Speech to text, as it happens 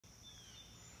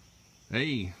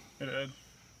Hey, Hey, Dad.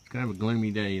 it's kind of a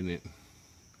gloomy day, isn't it?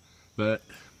 But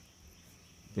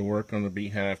the work on the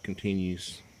beehive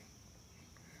continues.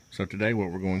 So today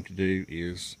what we're going to do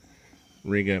is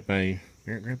rig up a,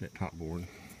 grab that top board.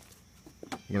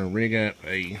 We're going to rig up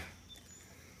a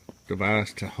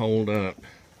device to hold up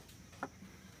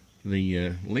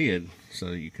the lid so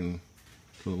the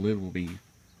lid will be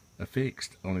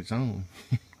affixed on its own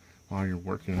while you're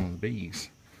working on the bees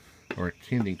or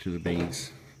attending to the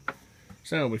bees.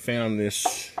 So we found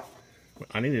this.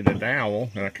 I needed a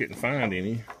dowel and I couldn't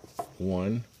find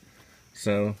one,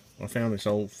 so I found this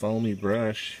old foamy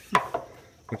brush,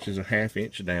 which is a 1/2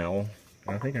 inch dowel.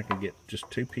 I think I can get just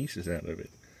 2 pieces out of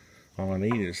it. All I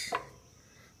need is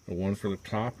the one for the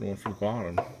top and one for the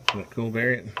bottom. Isn't that cool,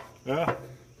 Barrett? Yeah.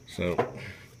 So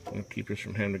I'll keep us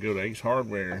from having to go to Ace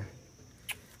Hardware.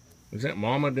 Is that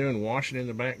Mama doing washing in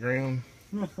the background?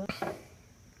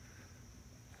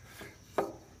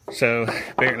 So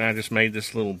Barrett and I just made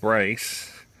this little brace,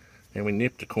 and we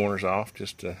nipped the corners off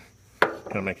just to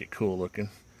kind of make it cool looking.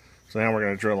 So now we're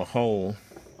going to drill a hole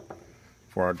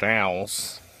for our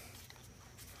dowels.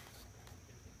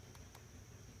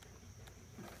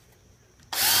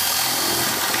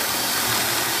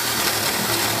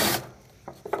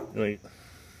 Really,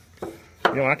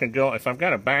 you know, I can go, if I've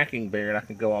got a backing, Barrett, I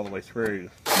can go all the way through.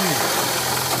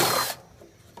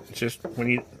 It's just when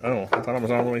you, oh, I thought I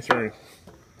was all the way through.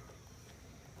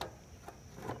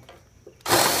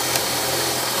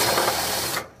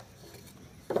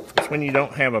 When you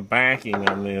don't have a backing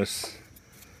on this,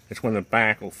 it's when the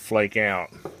back will flake out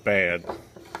bad,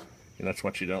 and that's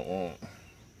what you don't want.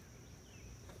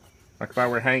 Like if I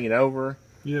were to hang it over,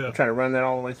 Yeah. I'll try to run that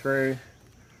all the way through,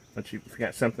 but if you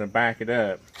got something to back it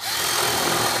up.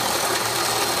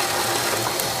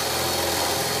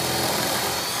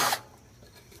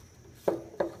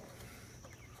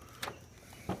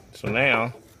 So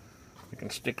now we can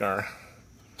stick our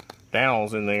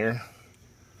dowels in there.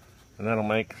 And that'll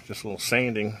make just a little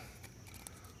sanding.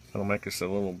 That'll make us a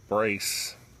little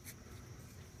brace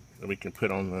that we can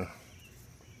put on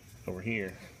over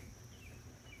here.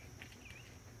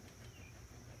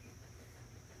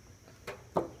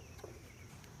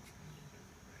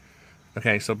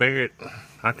 Okay, so Barrett,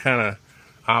 I kind of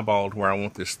eyeballed where I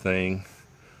want this thing.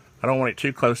 I don't want it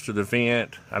too close to the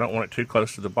vent. I don't want it too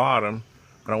close to the bottom.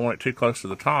 I don't want it too close to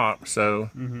the top.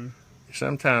 So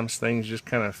sometimes things just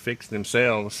kind of fix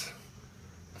themselves.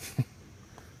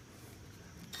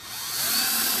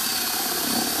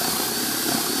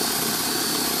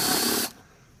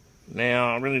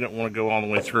 Now I really don't want to go all the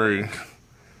way through,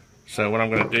 so what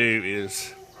I'm going to do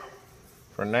is,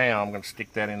 for now, I'm going to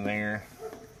stick that in there.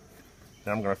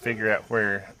 Then I'm going to figure out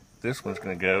where this one's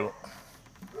going to go.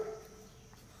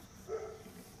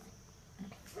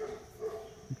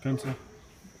 Pencil?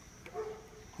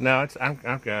 No,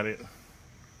 I've got it.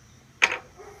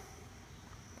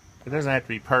 It doesn't have to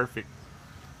be perfect.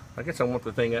 I guess I want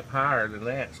the thing up higher than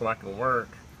that so I can work.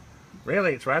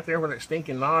 Really, it's right there where that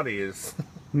stinking knot is.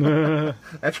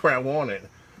 That's where I want it.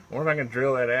 I wonder if I can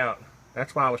drill that out.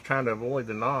 That's why I was trying to avoid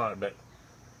the knot, but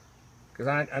because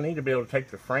I need to be able to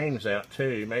take the frames out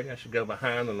too. Maybe I should go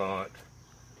behind the knot.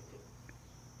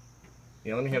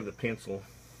 Yeah, let me have the pencil.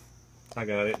 I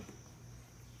got it.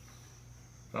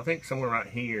 I think somewhere right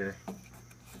here.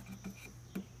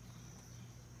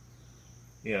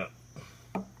 Yeah.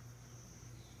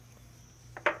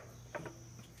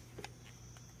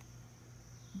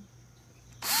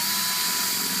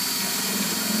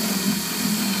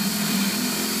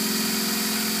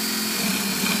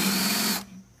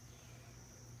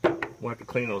 We'll have to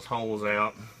clean those holes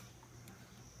out.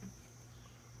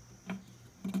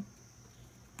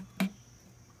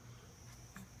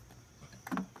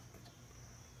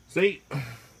 See? Is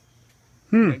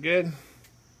that good?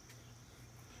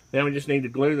 Now we just need to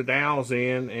glue the dowels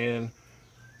in and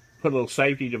put a little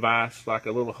safety device, like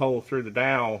a little hole through the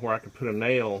dowel where I can put a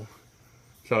nail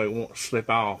so it won't slip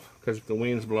off. Because if the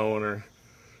wind's blowing, or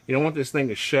you don't want this thing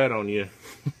to shut on you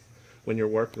when you're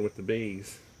working with the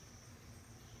bees.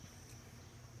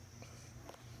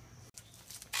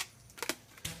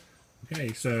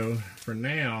 Okay, so for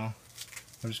now,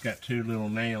 I've just got 2 little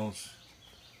nails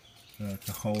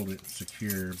to hold it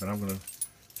secure, but I'm going to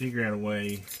figure out a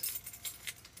way,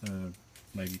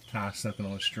 maybe tie something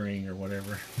on a string or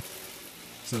whatever,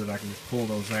 so that I can just pull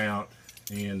those out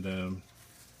and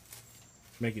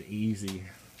make it easy.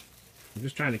 I'm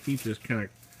just trying to keep this kind of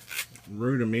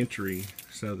rudimentary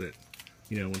so that,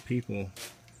 you know, when if people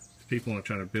want to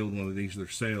try to build one of these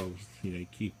themselves, you know, you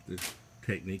keep the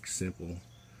technique simple.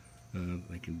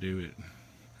 They can do it.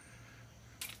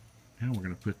 Now we're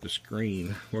going to put the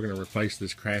screen. We're going to replace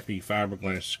this crappy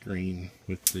fiberglass screen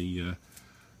with the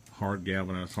hard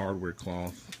galvanized hardware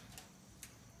cloth.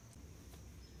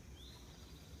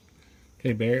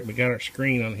 Okay, Barrett, we got our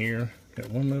screen on here. Got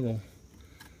one little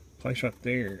place right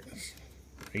there. It's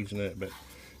raising up, but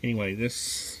anyway,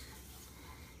 this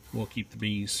will keep the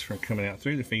bees from coming out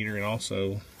through the feeder, and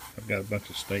also I've got a bunch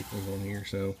of staples on here,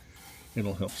 so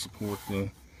it'll help support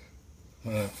the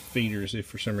feeders if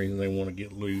for some reason they want to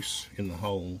get loose in the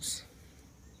holes.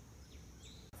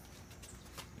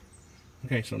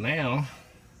 Okay, so now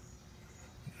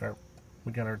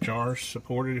we got our jars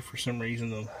supported if for some reason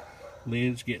the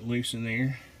lids get loose in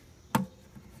there.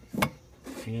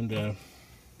 And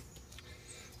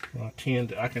I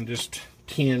can just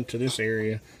tend to this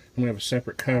area. I'm going to have a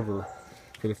separate cover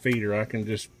for the feeder. I can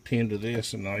just tend to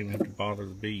this and not even have to bother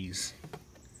the bees.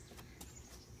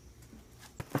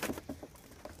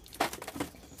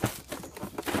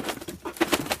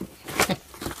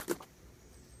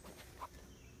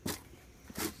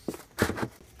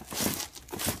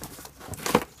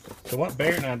 So what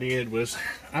Barrett and I did was,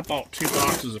 I bought 2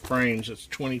 boxes of frames. It's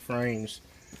 20 frames.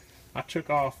 I took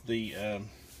off the,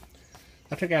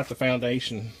 I took out the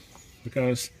foundation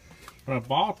because when I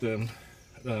bought them,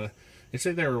 it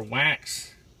said they were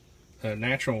wax,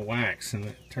 natural wax, and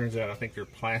it turns out I think they're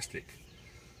plastic,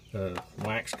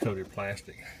 wax coated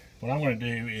plastic. What I'm going to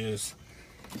do is,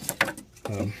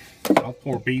 I'll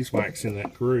pour beeswax in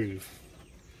that groove,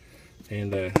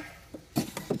 and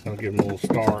I'll give them a little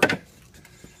start.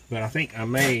 But I think I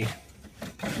may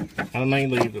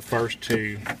leave the first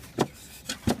 2.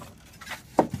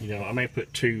 You know, I may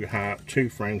put 2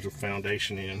 frames of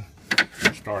foundation in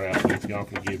to start out with. Y'all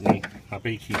can give me, my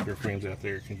beekeeper friends out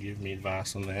there can give me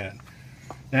advice on that.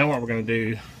 Now what we're going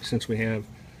to do, since we have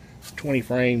 20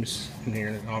 frames in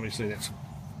here, obviously that's,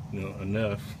 you know,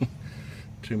 enough,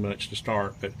 too much to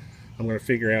start, but I'm going to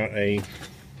figure out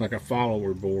like a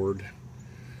follower board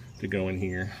to go in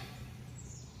here.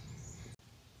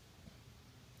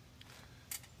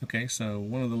 Okay, so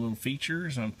one of the little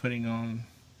features I'm putting on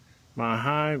my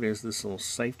hive is this little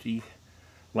safety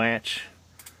latch.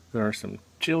 There are some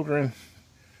children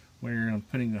where I'm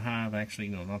putting the hive, actually,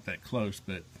 no, not that close,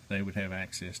 but they would have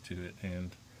access to it,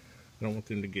 and I don't want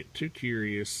them to get too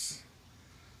curious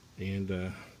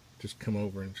and just come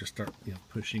over and just start, you know,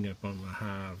 pushing up on my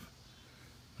hive.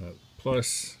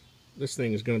 Plus, this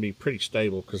thing is going to be pretty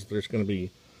stable because there's going to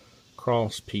be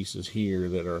cross pieces here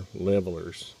that are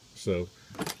levelers, so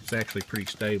it's actually pretty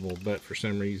stable. But for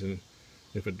some reason,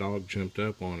 if a dog jumped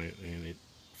up on it and it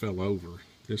fell over,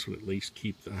 this would at least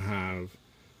keep the hive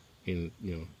in,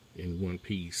 you know, in one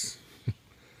piece.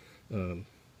 It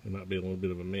might be a little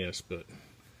bit of a mess, but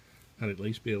I'd at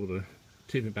least be able to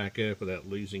tip it back up without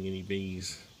losing any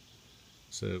bees.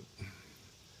 So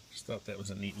just thought that was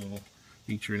a neat little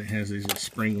feature, and it has these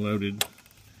spring-loaded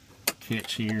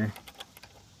catch here.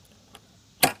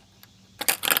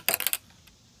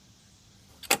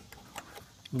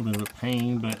 A little bit of a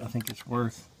pain, but I think it's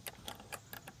worth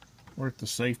the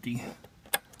safety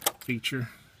feature.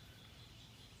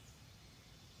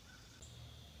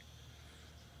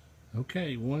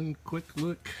 Okay, one quick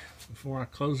look before I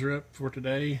close her up for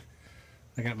today.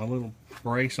 I got my little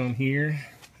brace on here.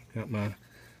 Got my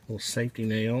little safety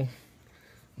nail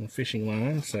on the fishing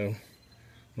line, so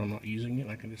when I'm not using it,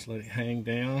 I can just let it hang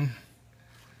down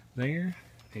there.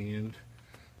 And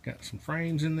got some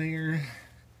frames in there.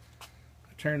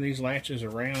 Turn these latches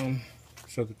around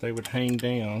so that they would hang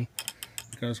down,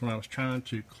 because when I was trying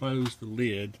to close the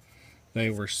lid, they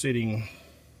were sitting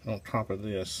on top of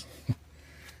this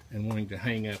and wanting to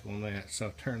hang up on that. So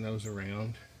I turned those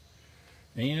around,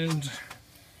 and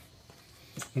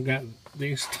I've got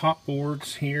these top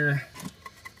boards here.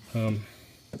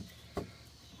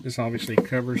 This obviously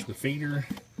covers the feeder.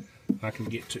 I can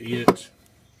get to it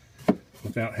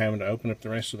without having to open up the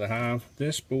rest of the hive.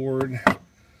 This board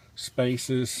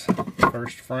spaces the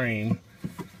first frame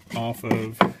off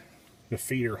of the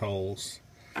feeder holes.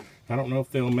 I don't know if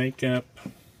they'll make up,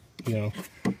 you know,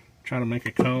 try to make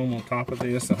a comb on top of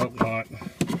this. I hope not.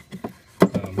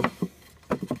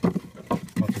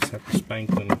 I'll just have to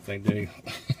spank them if they do.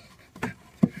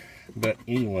 But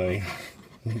anyway,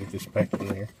 let me get this back in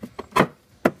there.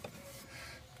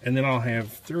 And then I'll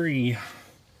have 3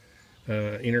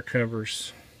 inner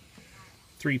covers,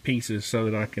 3 pieces, so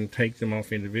that I can take them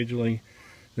off individually.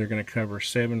 They're going to cover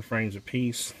 7 frames a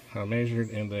piece. I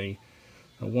measured, and a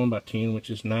 1x10,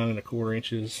 which is 9 1/4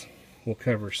 inches, will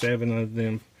cover 7 of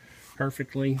them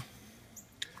perfectly.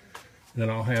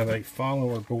 Then I'll have a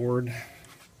follower board,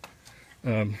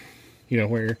 you know,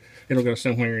 where it'll go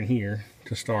somewhere in here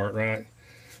to start, right?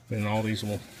 Then all these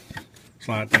will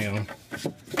slide down.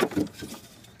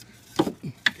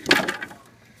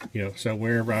 You know, so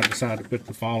wherever I decide to put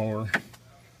the follower,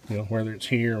 you know, whether it's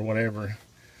here or whatever,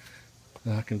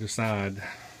 I can decide.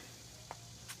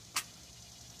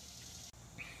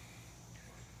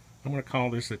 I'm going to call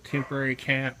this a temporary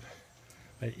cap.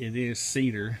 It is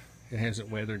cedar. It hasn't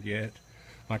weathered yet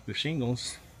like the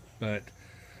shingles, but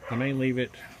I may leave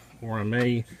it, or I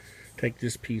may take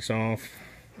this piece off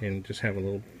and just have a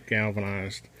little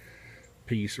galvanized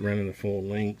piece running the full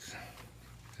length.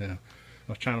 I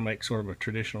was trying to make sort of a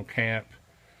traditional cap,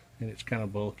 and it's kind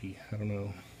of bulky. I don't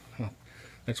know.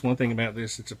 That's one thing about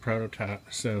this, it's a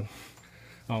prototype, so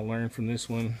I'll learn from this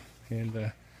one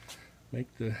and make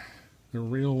the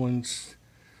real ones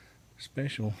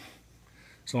special.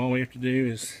 So all we have to do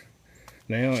is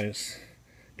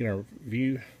get our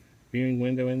viewing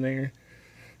window in there,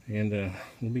 and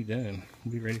we'll be done.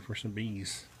 We'll be ready for some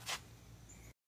bees.